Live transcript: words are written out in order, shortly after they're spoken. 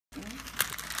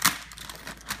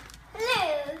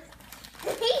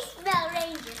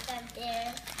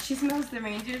She smells the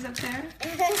reindeers up there.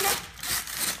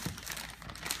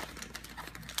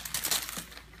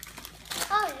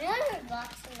 Oh, another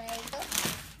box of Lego.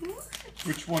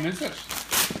 Which one is it?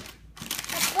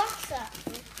 A box of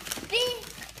big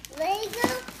Lego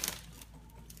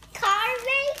car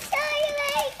racer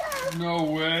Lego. No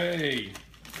way.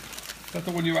 Is that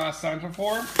the one you asked Santa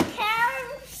for?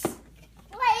 Cars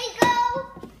Lego.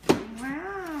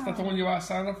 Wow. Is that the one you asked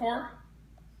Santa for?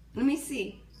 Let me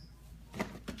see.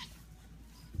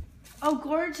 Oh,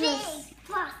 gorgeous. Big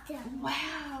bottom.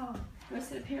 Wow. You want to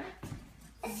sit up here?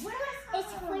 It's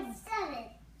 4-7.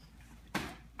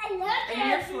 I love And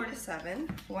you're it. 4 to 7.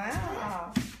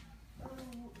 Wow.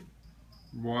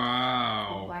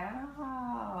 Wow.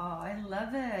 Wow. I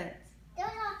love it.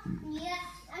 Yeah,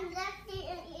 I'm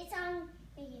it's on.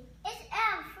 It's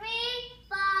at 3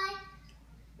 by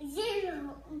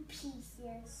 0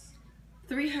 pieces.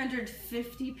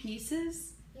 350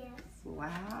 pieces? Yes.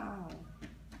 Wow.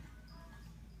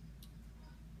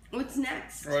 What's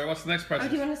next? All right, what's the next Oh, present?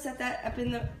 do you want to set that up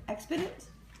in the expedit?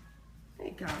 There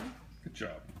you go. Good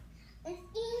job. It's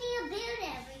eating a build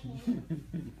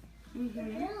everything. Mm-hmm.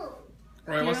 Build.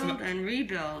 All right, what's the Build and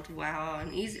rebuild. Wow,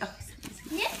 and easy. Oh, easy.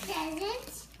 This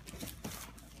present.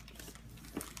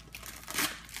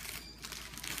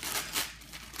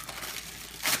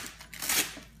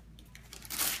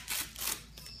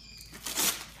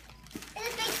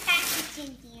 There's a big package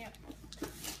in here.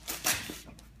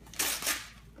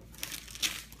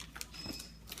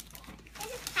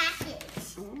 There's a package.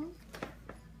 Mhm.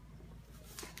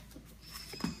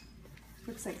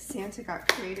 Looks like Santa got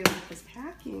creative with his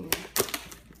packing.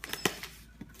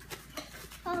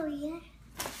 Oh yeah.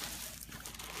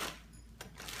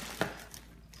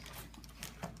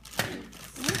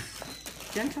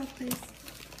 Gentle, please.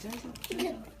 Gentle.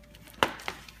 Gentle.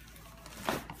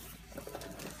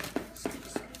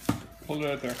 Pull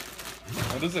it out there.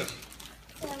 What is it?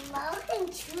 The remote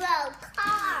control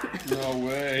car. No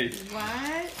way.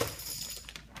 What?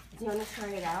 Do you want to try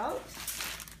it out?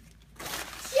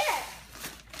 Sure.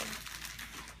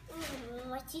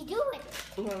 What you do with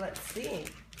it? Well, let's see.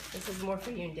 This is more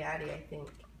for you and Daddy, I think.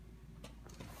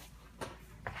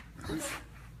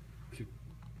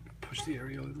 Push the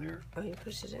aerial in there. Oh, you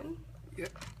push it in?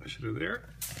 Yep. Push it in there.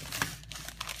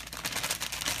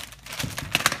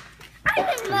 I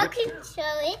remote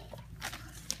control it.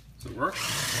 Does it work?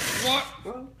 What?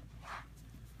 Oh.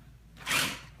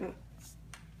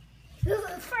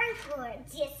 Frankfurt,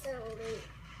 just only.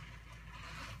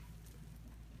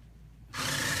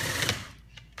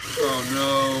 Oh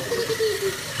no.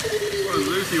 What does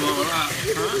Lucy want with that?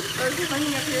 Huh? Oh, it's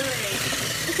running up your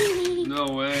way. No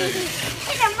way.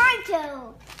 It's a Marco.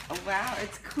 Oh, wow,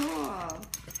 it's cool.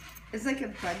 It's like a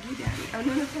buggy, Daddy. Oh,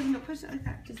 no, no, push it like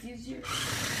that. Just use your...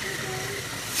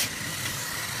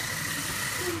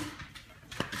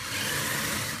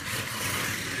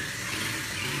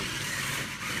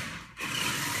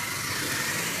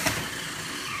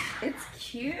 It's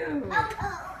cute. Oh,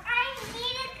 I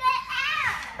need to get out.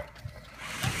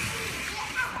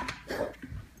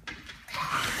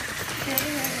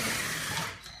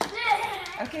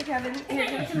 Okay, Kevin. Here,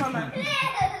 give it to Mama.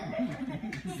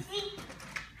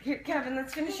 Here, Kevin,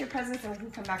 let's finish your presents and we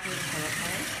can come back with this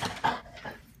one, okay?